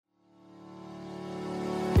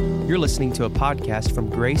You're listening to a podcast from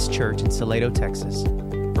Grace Church in Salado, Texas.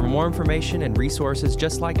 For more information and resources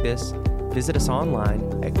just like this, visit us online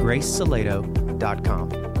at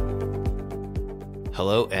gracesalado.com.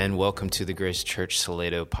 Hello and welcome to the Grace Church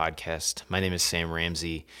Salado podcast. My name is Sam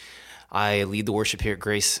Ramsey. I lead the worship here at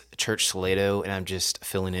Grace Church Salado, and I'm just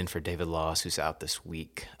filling in for David Laws, who's out this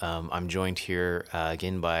week. I'm joined here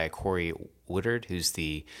again by Corey Woodard, who's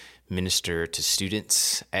the minister to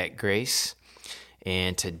students at Grace.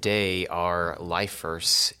 And today our life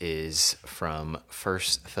verse is from 1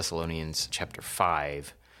 Thessalonians chapter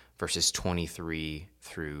 5, verses 23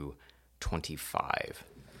 through 25.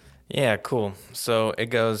 Yeah, cool. So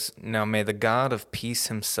it goes, "Now may the God of peace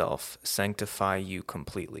himself sanctify you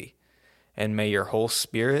completely, and may your whole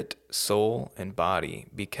spirit, soul, and body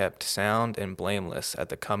be kept sound and blameless at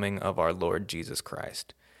the coming of our Lord Jesus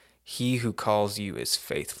Christ. He who calls you is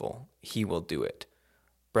faithful. He will do it.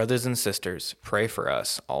 Brothers and sisters, pray for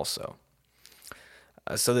us also."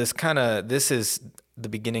 So this is the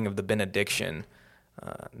beginning of the benediction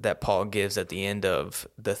that Paul gives at the end of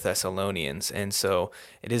the Thessalonians. And so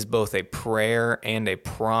it is both a prayer and a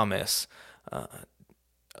promise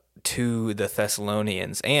to the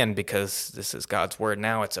Thessalonians. And because this is God's word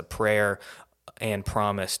now, it's a prayer and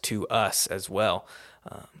promise to us as well.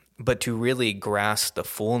 But to really grasp the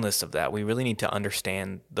fullness of that, we really need to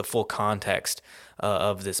understand the full context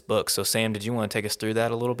of this book. So Sam, did you want to take us through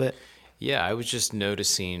that a little bit? Yeah, I was just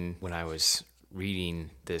noticing when I was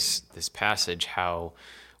reading this passage how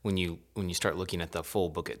when you start looking at the full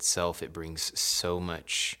book itself, it brings so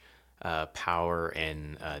much power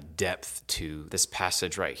and depth to this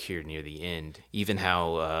passage right here near the end. Even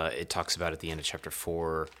how it talks about at the end of chapter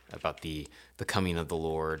 4 about the coming of the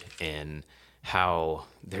Lord, and how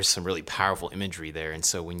there's some really powerful imagery there. And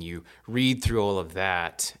so when you read through all of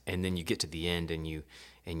that and then you get to the end and you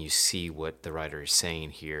see what the writer is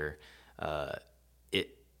saying here,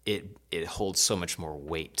 it holds so much more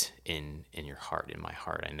weight in your heart, in my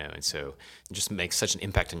heart, I know. And so it just makes such an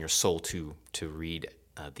impact on your soul to read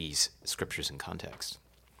these scriptures in context.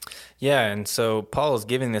 Yeah, and so Paul is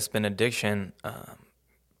giving this benediction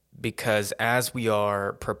because as we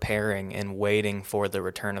are preparing and waiting for the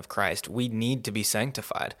return of Christ, we need to be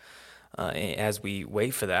sanctified as we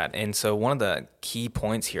wait for that. And so one of the key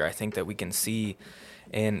points here, I think, that we can see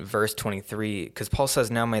in verse 23, because Paul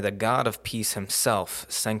says, "Now may the God of peace himself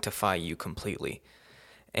sanctify you completely."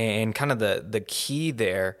 And kind of the key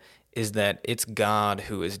there is that it's God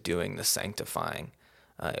who is doing the sanctifying.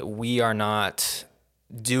 We are not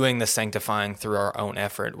doing the sanctifying through our own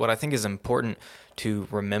effort. What I think is important to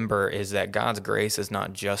remember is that God's grace is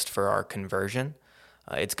not just for our conversion.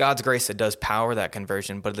 It's God's grace that does power that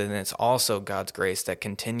conversion, but then it's also God's grace that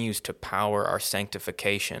continues to power our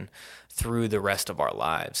sanctification through the rest of our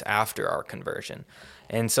lives after our conversion.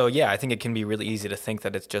 And so, yeah, I think it can be really easy to think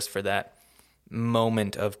that it's just for that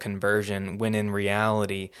moment of conversion, when in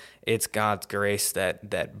reality it's God's grace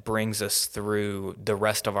that brings us through the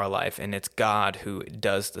rest of our life, and it's God who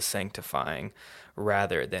does the sanctifying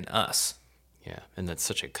rather than us. Yeah, and that's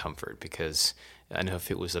such a comfort, because I know if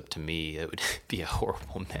it was up to me, it would be a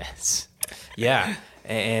horrible mess. Yeah,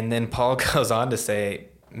 and then Paul goes on to say,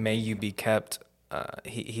 may you be kept,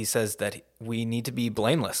 he says that we need to be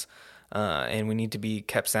blameless, and we need to be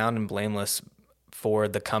kept sound and blameless for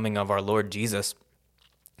the coming of our Lord Jesus.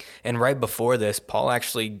 And right before this, Paul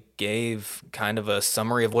actually gave kind of a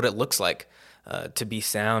summary of what it looks like to be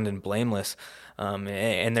sound and blameless.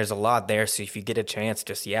 And there's a lot there, so if you get a chance,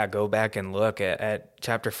 just, go back and look at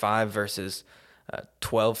chapter 5, verses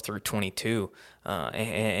 12 through 22.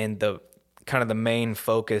 And the kind of the main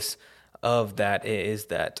focus of that is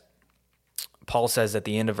that Paul says at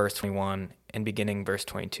the end of verse 21 and beginning verse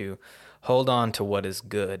 22, "Hold on to what is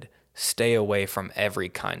good. Stay away from every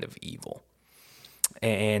kind of evil."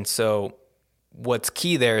 And so what's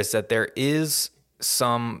key there is that there is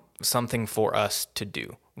something for us to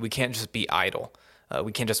do. We can't just be idle.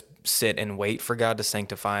 We can't just sit and wait for God to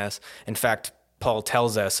sanctify us. In fact, Paul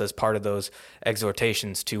tells us as part of those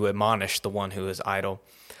exhortations to admonish the one who is idle.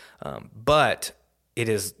 But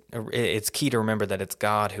it's key to remember that it's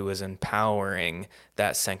God who is empowering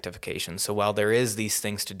that sanctification. So while there is these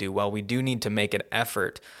things to do, while we do need to make an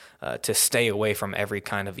effort to stay away from every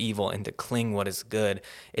kind of evil and to cling what is good,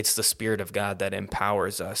 it's the Spirit of God that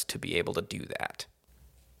empowers us to be able to do that.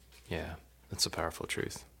 Yeah, that's a powerful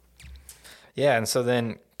truth. Yeah, and so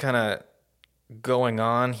then kind of going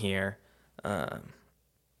on here,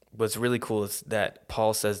 what's really cool is that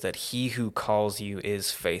Paul says that he who calls you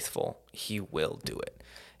is faithful. He will do it.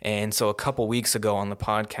 And so a couple weeks ago on the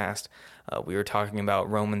podcast, we were talking about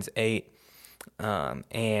Romans 8,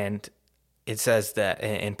 and it says that,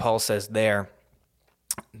 and Paul says there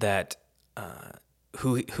that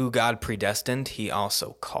who God predestined, he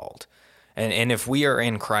also called. And if we are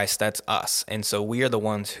in Christ, that's us. And so we are the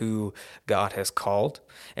ones who God has called.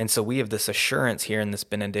 And so we have this assurance here in this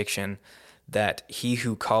benediction that he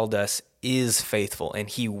who called us is faithful and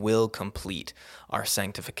he will complete our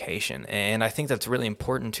sanctification. And I think that's really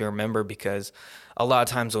important to remember, because a lot of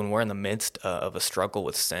times when we're in the midst of a struggle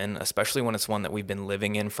with sin, especially when it's one that we've been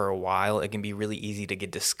living in for a while, it can be really easy to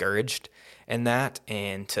get discouraged in that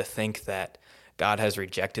and to think that God has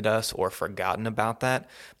rejected us or forgotten about that.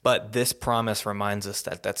 But this promise reminds us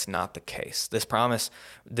that that's not the case. This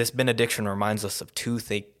benediction reminds us of two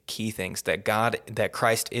key things: that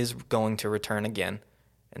Christ is going to return again,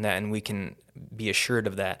 and we can be assured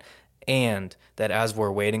of that, and that as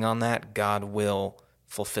we're waiting on that, God will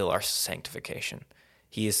fulfill our sanctification.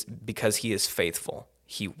 Because he is faithful,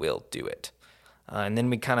 he will do it. And then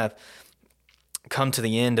we kind of come to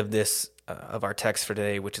the end of this of our text for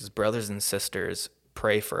today, which is, brothers and sisters,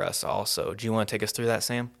 pray for us also. Do you want to take us through that,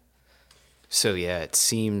 Sam? So yeah, it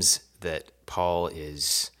seems that Paul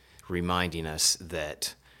is reminding us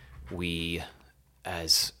that we,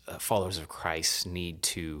 as followers of Christ, need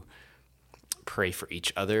to pray for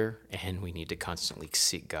each other, and we need to constantly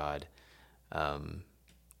seek God. And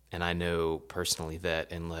I know personally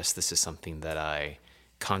that unless this is something that I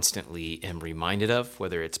constantly am reminded of,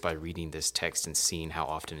 whether it's by reading this text and seeing how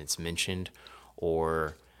often it's mentioned,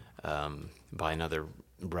 or by another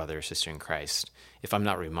brother or sister in Christ, if I'm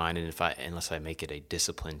not reminded, unless I make it a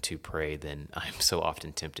discipline to pray, then I'm so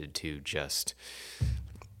often tempted to just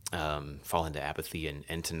fall into apathy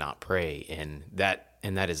and to not pray. And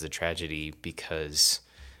that is the tragedy, because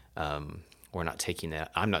I'm not taking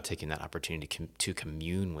that opportunity to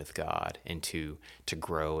commune with God and to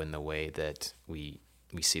grow in the way that we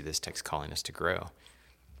see this text calling us to grow.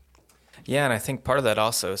 Yeah, and I think part of that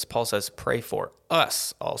also is Paul says, pray for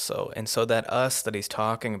us also. And so that us that he's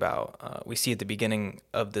talking about, we see at the beginning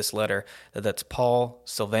of this letter that's Paul,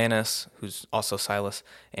 Silvanus, who's also Silas,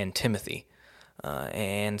 and Timothy.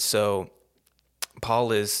 And so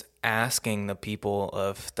Paul is asking the people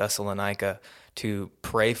of Thessalonica to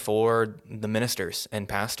pray for the ministers and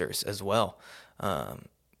pastors as well.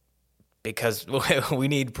 Because we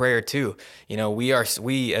need prayer too. You know, we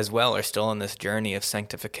as well are still on this journey of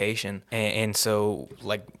sanctification. And so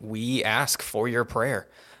we ask for your prayer,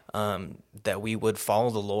 that we would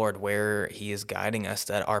follow the Lord where he is guiding us,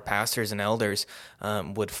 that our pastors and elders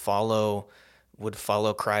would follow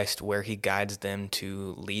Christ where he guides them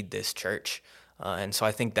to lead this church. And so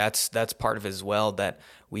I think that's part of it as well that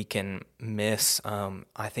we can miss.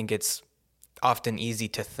 I think it's often easy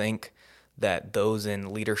to think that those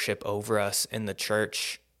in leadership over us in the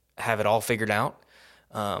church have it all figured out,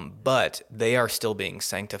 but they are still being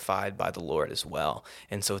sanctified by the Lord as well.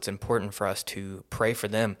 And so it's important for us to pray for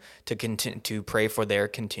them, to pray for their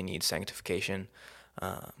continued sanctification,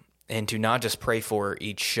 and to not just pray for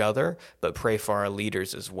each other, but pray for our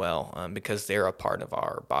leaders as well, because they're a part of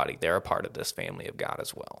our body. They're a part of this family of God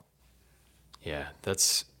as well. Yeah,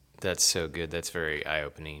 that's so good. That's very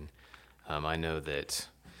eye-opening. I know that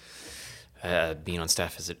being on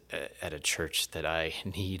staff at a church, that I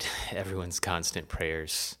need everyone's constant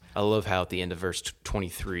prayers. I love how at the end of verse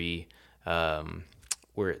 23,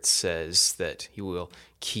 where it says that he will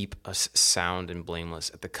keep us sound and blameless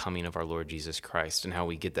at the coming of our Lord Jesus Christ, and how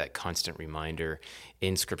we get that constant reminder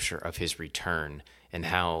in Scripture of his return, and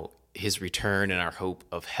how his return and our hope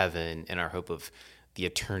of heaven and our hope of the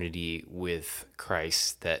eternity with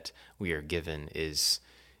Christ that we are given is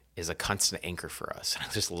a constant anchor for us. And I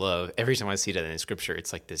just love, every time I see that in Scripture,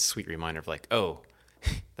 it's like this sweet reminder of like, oh,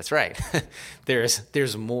 that's right.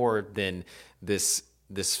 There's more than this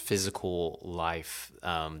physical life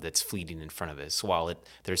that's fleeting in front of us. While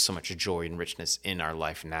there's so much joy and richness in our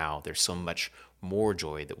life now, there's so much more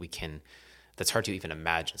joy that's hard to even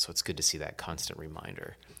imagine. So it's good to see that constant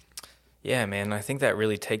reminder. Yeah, man, I think that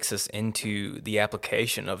really takes us into the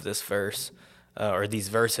application of this verse, or these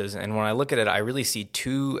verses. And when I look at it, I really see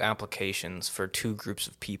two applications for two groups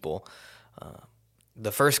of people.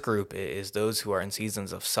 The first group is those who are in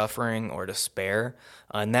seasons of suffering or despair.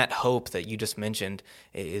 And that hope that you just mentioned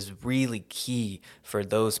is really key for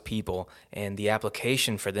those people. And the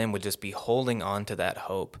application for them would just be holding on to that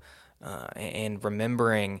hope, and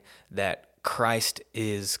remembering that Christ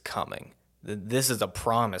is coming. This is a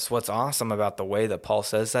promise. What's awesome about the way that Paul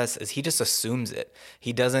says this is he just assumes it.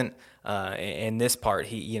 He doesn't, in this part,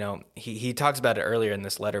 he talks about it earlier in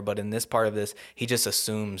this letter, but in this part of this, he just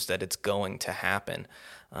assumes that it's going to happen.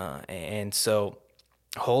 And so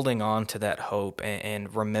holding on to that hope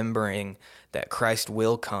and remembering that Christ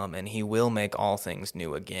will come and he will make all things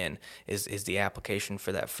new again is the application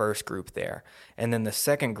for that first group there. And then the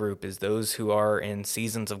second group is those who are in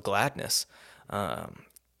seasons of gladness.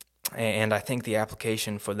 And I think the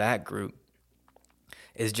application for that group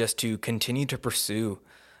is just to continue to pursue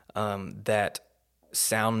that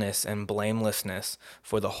soundness and blamelessness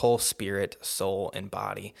for the whole spirit, soul, and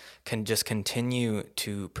body. Can just continue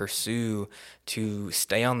to pursue, to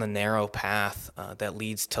stay on the narrow path that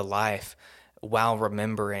leads to life, while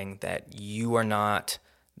remembering that you are not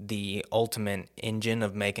the ultimate engine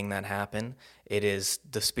of making that happen. It is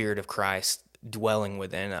the Spirit of Christ dwelling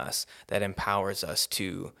within us that empowers us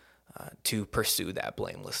to pursue that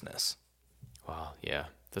blamelessness. Wow, yeah,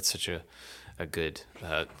 that's such a good,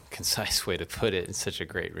 concise way to put it. It's such a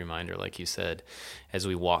great reminder, like you said, as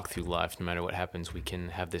we walk through life, no matter what happens, we can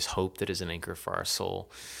have this hope that is an anchor for our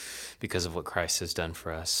soul because of what Christ has done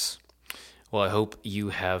for us. Well, I hope you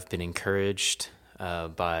have been encouraged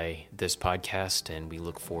by this podcast, and we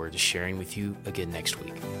look forward to sharing with you again next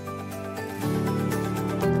week.